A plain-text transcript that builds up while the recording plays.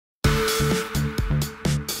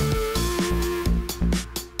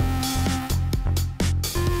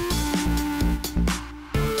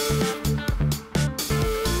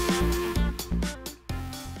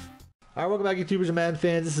welcome back, YouTubers and Madden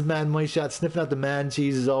fans. This is Madden Money Shot, sniffing out the Madden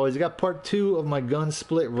cheese as always. I got part 2 of my gun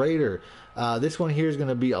split Raider. This one here is going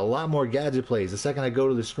to be a lot more gadget plays. The second I go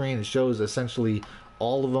to the screen, it shows essentially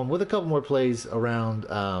all of them with a couple more plays around,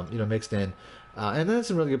 mixed in. And then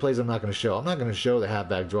some really good plays I'm not going to show. I'm not going to show the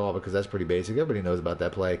halfback draw because that's pretty basic. Everybody knows about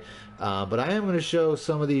that play. But I am going to show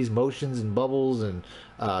some of these motions and bubbles and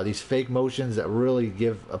these fake motions that really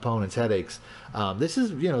give opponents headaches. This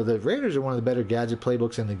is, the Raiders are one of the better gadget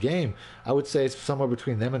playbooks in the game. I would say it's somewhere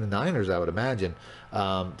between them and the Niners, I would imagine.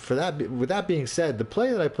 With that being said, the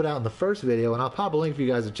play that I put out in the first video, and I'll pop a link for you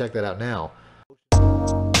guys to check that out now.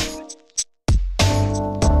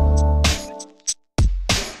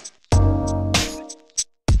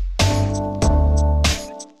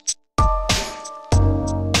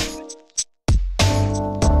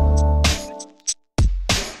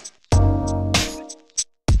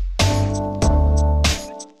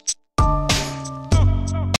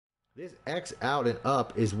 This X out and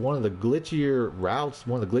up is one of the glitchier routes,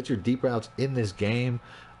 one of the glitchier deep routes in this game,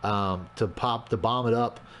 to bomb it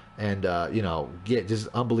up and get just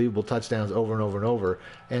unbelievable touchdowns over and over and over.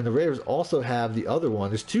 And the Raiders also have the other one.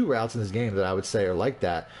 There's 2 routes in this game that I would say are like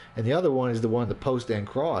that, and the other one is the one, the post and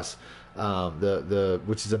cross,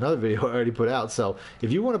 which is another video I already put out. So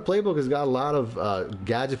if you want a playbook that's got a lot of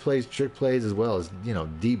gadget plays, trick plays, as well as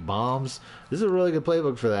deep bombs, this is a really good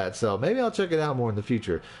playbook for that. So maybe I'll check it out more in the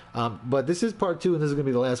future. But this is part 2, and this is gonna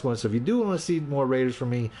be the last one. So if you do want to see more Raiders from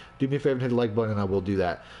me, do me a favor and hit the like button, and I will do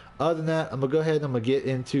that. Other than that, I'm gonna go ahead and I'm gonna get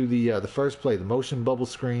into the first play, the motion bubble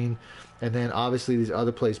screen, and then obviously these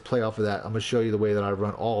other plays play off of that. I'm gonna show you the way that I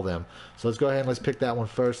run all of them. So let's go ahead and let's pick that one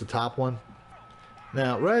first, the top one.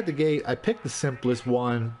 Now, right at the gate, I picked the simplest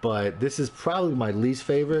one, but this is probably my least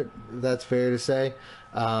favorite, if that's fair to say.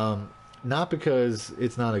 Not because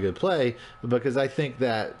it's not a good play, but because I think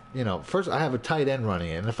that, first I have a tight end running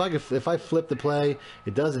it. And if I flip the play,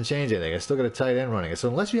 it doesn't change anything. I still got a tight end running it. So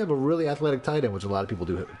unless you have a really athletic tight end, which a lot of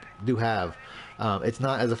people do have, it's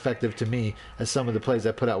not as effective to me as some of the plays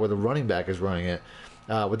I put out where the running back is running it.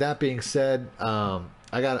 With that being said,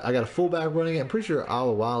 I got a fullback running it. I'm pretty sure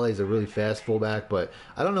Alawale is a really fast fullback, but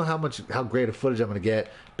I don't know how great a footage I'm going to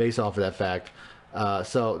get based off of that fact.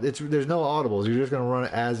 So there's no audibles. You're just going to run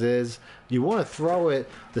it as is. You want to throw it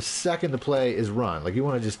the second the play is run. Like, you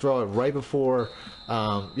want to just throw it right before,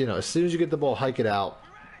 as soon as you get the ball, hike it out.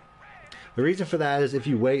 The reason for that is if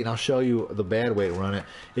you wait, and I'll show you the bad way to run it.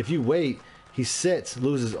 If you wait, he sits,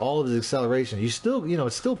 loses all of his acceleration. You still,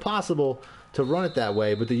 it's still possible to run it that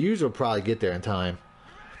way, but the user will probably get there in time.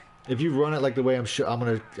 If you run it like the way I'll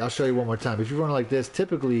show you one more time. If you run it like this,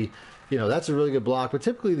 typically, that's a really good block, but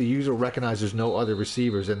typically the user will recognize there's no other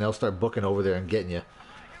receivers and they'll start booking over there and getting you.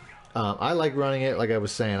 I like running it, like I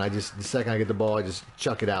was saying. The second I get the ball, I just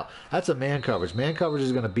chuck it out. That's a man coverage. Man coverage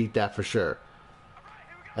is going to beat that for sure.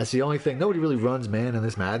 That's the only thing. Nobody really runs man in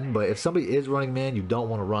this Madden, but if somebody is running man, you don't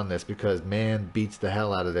want to run this because man beats the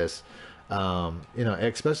hell out of this.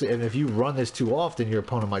 Especially, and if you run this too often, your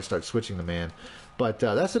opponent might start switching to man. But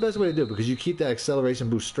that's the best way to do it because you keep that acceleration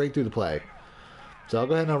boost straight through the play. So I'll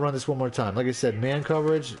go ahead and I'll run this one more time. Like I said, man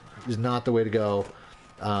coverage is not the way to go.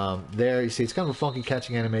 There, you see, it's kind of a funky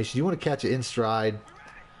catching animation. You want to catch it in stride. You know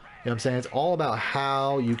what I'm saying? It's all about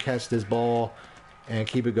how you catch this ball and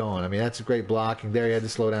keep it going. I mean, that's a great blocking. There, you had to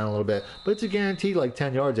slow down a little bit. But it's a guaranteed like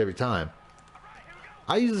 10 yards every time.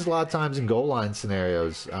 I use this a lot of times in goal line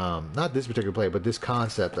scenarios. Not this particular play, but this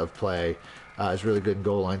concept of play is really good in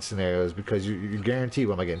goal line scenarios because you're guaranteed,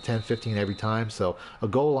 what am I getting, 10, 15 every time. So a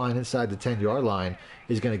goal line inside the 10-yard line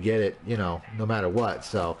is going to get it, no matter what.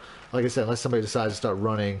 So, like I said, unless somebody decides to start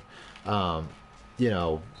running, start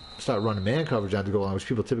running man coverage on the goal line, which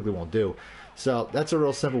people typically won't do. So that's a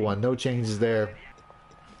real simple one. No changes there.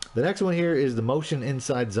 The next one here is the motion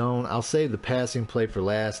inside zone. I'll save the passing play for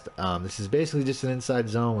last. This is basically just an inside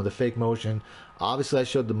zone with a fake motion. Obviously, I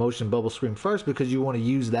showed the motion bubble screen first because you want to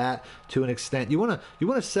use that to an extent. You want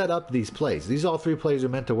to set up these plays. These all 3 plays are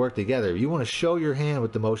meant to work together. You want to show your hand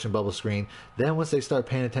with the motion bubble screen. Then once they start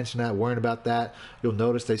paying attention to that, worrying about that, you'll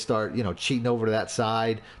notice they start, cheating over to that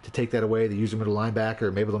side to take that away. They use them with a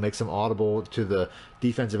linebacker. Maybe they'll make some audible to the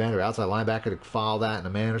defensive end or outside linebacker to foul that in a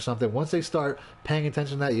man or something. Once they start paying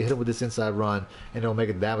attention to that, you hit them with this inside run, and it'll make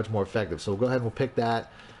it that much more effective. So we'll go ahead and we'll pick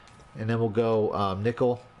that, and then we'll go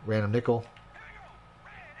nickel, random nickel.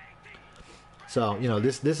 So,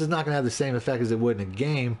 this is not going to have the same effect as it would in a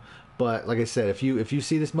game, but like I said, if you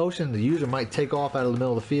see this motion, the user might take off out of the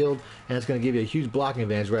middle of the field, and it's going to give you a huge blocking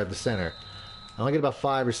advantage right at the center. I only get about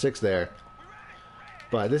 5 or 6 there.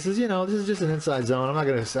 But this is, this is just an inside zone. I'm not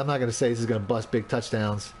gonna say this is gonna bust big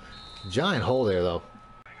touchdowns. Giant hole there though.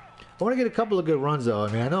 I want to get a couple of good runs though.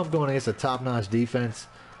 I mean, I know I'm going against a top-notch defense.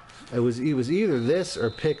 It was either this or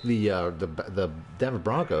pick the Denver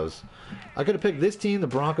Broncos. I could have picked this team, the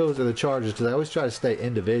Broncos, or the Chargers, because I always try to stay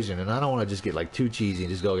in division, and I don't want to just get like too cheesy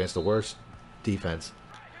and just go against the worst defense.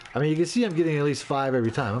 I mean, you can see I'm getting at least 5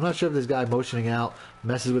 every time. I'm not sure if this guy motioning out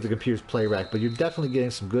messes with the computer's play rack, but you're definitely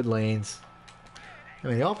getting some good lanes. I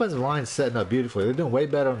mean, the offensive line's setting up beautifully. They're doing way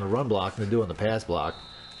better on the run block than they do on the pass block,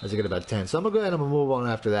 as they get about 10. So I'm going to go ahead and move on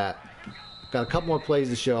after that. Got a couple more plays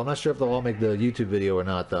to show. I'm not sure if they'll all make the YouTube video or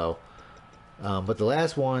not, though. But the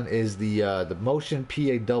last one is the motion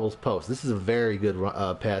PA doubles post. This is a very good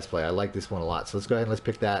pass play. I like this one a lot. So let's go ahead and let's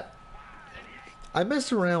pick that. I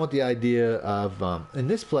messed around with the idea of, in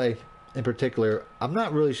this play in particular, I'm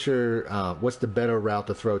not really sure what's the better route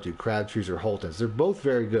to throw to, Crabtree's or Holton's. They're both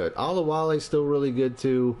very good. Alawale's still really good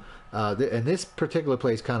too. And this particular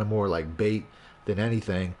play is kind of more like bait than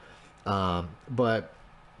anything. But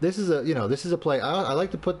this is a play. I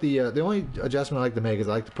like to put the only adjustment I like to make is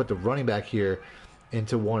I like to put the running back here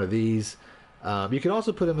into one of these. You can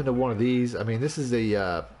also put him into one of these. I mean, this is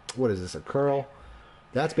a what is this? A curl.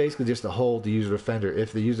 That's basically just to hold the user defender.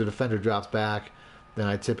 If the user defender drops back, then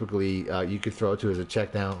I typically you could throw it to as a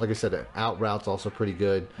check down. Like I said, an out route's also pretty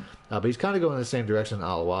good, but he's kind of going in the same direction as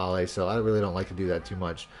Alawale, so I really don't like to do that too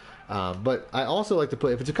much. But I also like to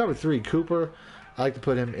put, if it's a cover 3 Cooper, I like to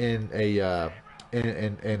put him in a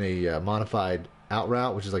modified out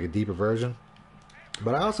route, which is like a deeper version.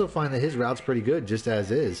 But I also find that his route's pretty good just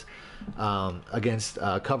as is against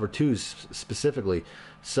cover 2s specifically.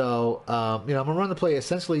 So, I'm going to run the play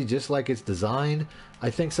essentially just like it's designed.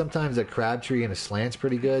 I think sometimes that Crabtree and a slant's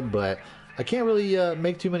pretty good, but I can't really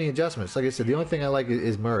make too many adjustments. Like I said, the only thing I like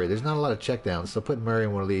is Murray. There's not a lot of checkdowns, so putting Murray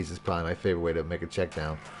in one of these is probably my favorite way to make a check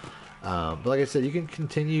down. But like I said, you can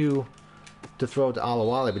continue to throw it to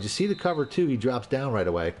Alawale, but you see the cover 2, he drops down right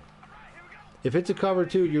away. If it's a cover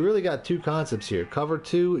 2, you really got two concepts here. Cover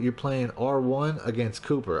 2, you're playing R1 against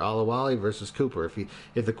Cooper, Alawale versus Cooper.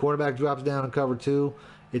 If the quarterback drops down in cover 2,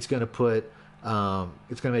 it's going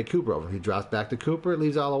to make Cooper open. If he drops back to Cooper, it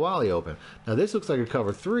leaves Alawale open. Now this looks like a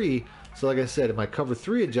cover 3, so like I said, my cover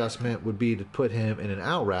 3 adjustment would be to put him in an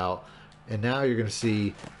out route, and now you're going to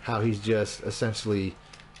see how he's just essentially,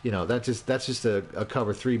 that's just a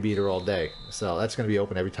cover 3 beater all day. So that's going to be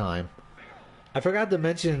open every time. I forgot to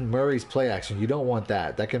mention Murray's play action. You don't want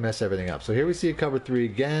that. That can mess everything up. So here we see a cover 3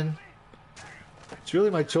 again. It's really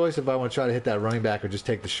my choice if I want to try to hit that running back or just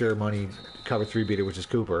take the sure money cover 3 beater, which is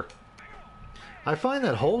Cooper. I find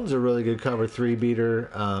that Holton's a really good cover 3 beater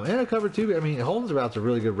and a cover 2. I mean, Holton's route's a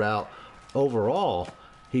really good route overall.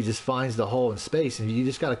 He just finds the hole in space, and you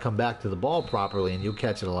just got to come back to the ball properly, and you'll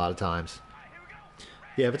catch it a lot of times.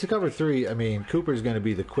 Yeah, if it's a cover 3, I mean, Cooper's going to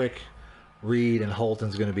be the quick read, and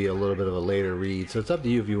Holton's going to be a little bit of a later read. So it's up to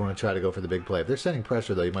you if you want to try to go for the big play. If they're sending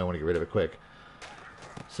pressure, though, you might want to get rid of it quick.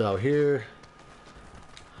 So here,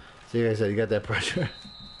 see, like I said, you got that pressure.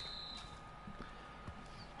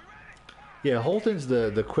 Yeah, Holton's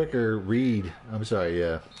the quicker read. I'm sorry,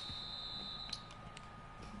 yeah.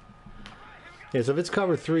 Yeah, so if it's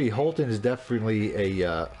cover 3, Holton is definitely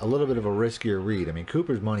a little bit of a riskier read. I mean,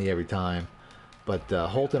 Cooper's money every time, but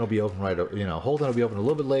Holton will be open Holton will be open a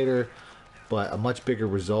little bit later, but a much bigger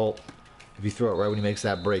result if you throw it right when he makes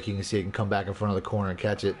that break. You can see he can come back in front of the corner and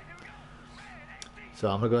catch it. So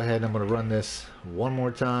I'm going to go ahead and I'm going to run this one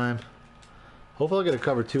more time. Hopefully I'll get a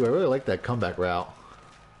cover 2. I really like that comeback route.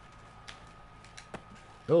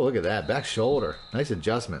 Oh, look at that. Back shoulder. Nice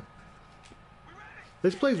adjustment.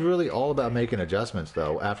 This play is really all about making adjustments,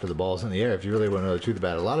 though, after the ball's in the air, if you really want to know the truth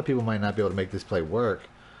about it. A lot of people might not be able to make this play work,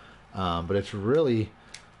 but it's really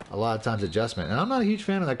a lot of times adjustment. And I'm not a huge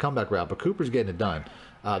fan of that comeback route, but Cooper's getting it done.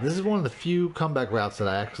 This is one of the few comeback routes that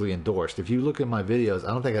I actually endorsed. If you look at my videos, I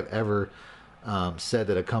don't think I've ever said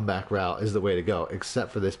that a comeback route is the way to go,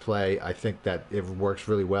 except for this play. I think that it works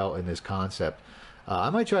really well in this concept. I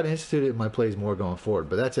might try to institute it in my plays more going forward,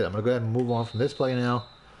 but that's it. I'm going to go ahead and move on from this play now.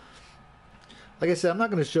 Like I said, I'm not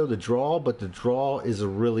going to show the draw, but the draw is a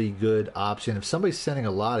really good option. If somebody's sending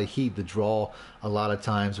a lot of heat, the draw a lot of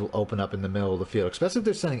times will open up in the middle of the field, especially if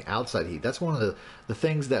they're sending outside heat. That's one of the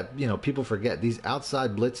things that people forget. These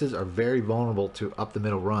outside blitzes are very vulnerable to up the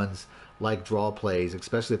middle runs like draw plays,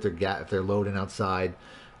 especially if they're loading outside.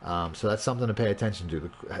 So that's something to pay attention to.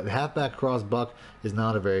 The halfback cross buck is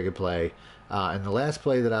not a very good play. And the last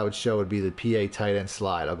play that I would show would be the PA tight end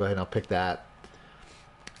slide. I'll go ahead and I'll pick that.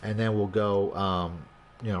 And then we'll go,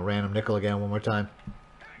 random nickel again one more time.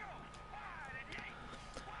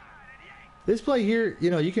 This play here, you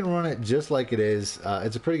know, you can run it just like it is.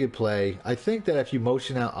 It's a pretty good play. I think that if you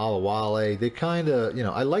motion out Alawale, they kind of, you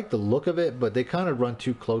know, I like the look of it, but they kind of run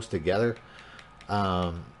too close together.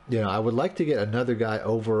 You know, I would like to get another guy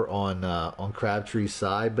over on Crabtree's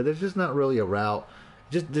side, but there's just not really a route.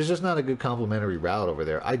 There's just not a good complementary route over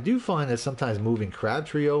there. I do find that sometimes moving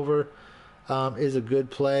Crabtree over is a good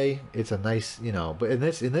play. It's a nice, you know, but in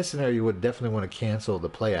this scenario, you would definitely want to cancel the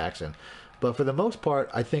play action. But for the most part,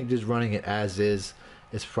 I think just running it as is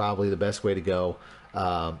probably the best way to go.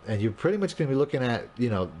 And you're pretty much going to be looking at, you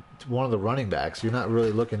know, one of the running backs. You're not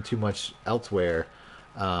really looking too much elsewhere.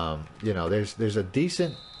 You know, there's a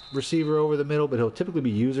decent receiver over the middle, but he'll typically be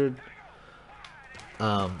usered.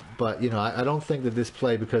 But, you know, I don't think that this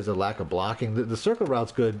play, because of lack of blocking, the circle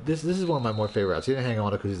route's good. This is one of my more favorite routes. He didn't hang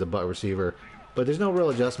on to because he's a butt receiver. But there's no real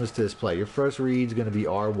adjustments to this play. Your first read's going to be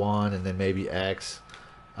R1 and then maybe X.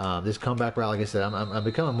 This comeback route, like I said, I'm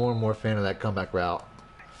becoming more and more a fan of that comeback route.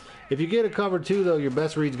 If you get a cover 2, though, your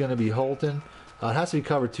best read's going to be Holton. It has to be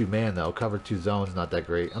cover 2 man, though. Cover 2 zone's not that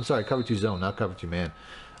great. I'm sorry, cover 2 zone, not cover 2 man.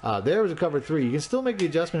 There was a cover 3. You can still make the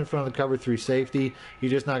adjustment in front of the cover 3 safety. You're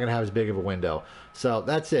just not going to have as big of a window. So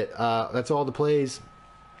that's it. That's all the plays.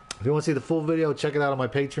 If you want to see the full video, check it out on my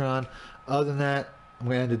Patreon. Other than that, I'm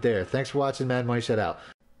going to end it there. Thanks for watching. Madden Money Shut Out.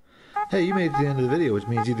 Hey, you made it to the end of the video, which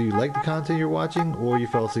means either you like the content you're watching or you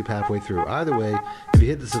fell asleep halfway through. Either way, if you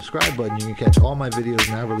hit the subscribe button, you can catch all my videos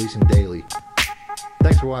now releasing daily.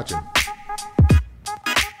 Thanks for watching.